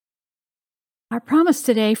Our promise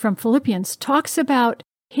today from Philippians talks about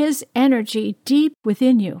His energy deep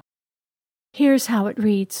within you. Here's how it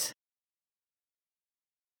reads.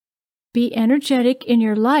 Be energetic in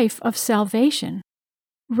your life of salvation,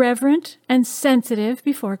 reverent and sensitive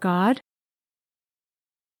before God.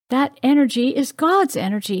 That energy is God's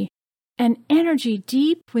energy, an energy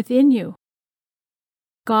deep within you.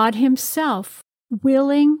 God Himself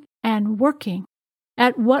willing and working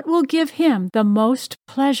at what will give Him the most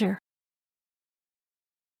pleasure.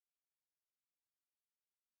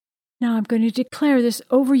 Now I'm going to declare this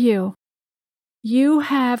over you. You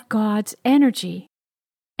have God's energy,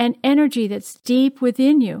 an energy that's deep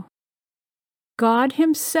within you. God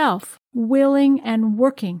Himself willing and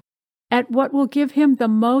working at what will give Him the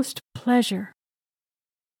most pleasure.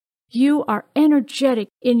 You are energetic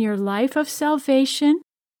in your life of salvation.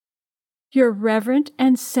 You're reverent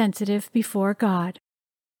and sensitive before God.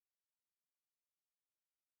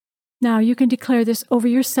 Now you can declare this over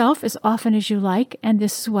yourself as often as you like, and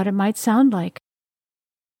this is what it might sound like.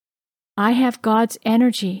 I have God's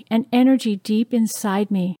energy, an energy deep inside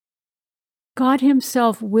me. God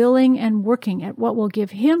Himself willing and working at what will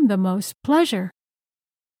give Him the most pleasure.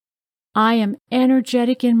 I am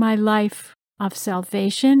energetic in my life of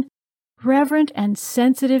salvation, reverent and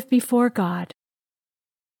sensitive before God.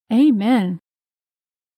 Amen.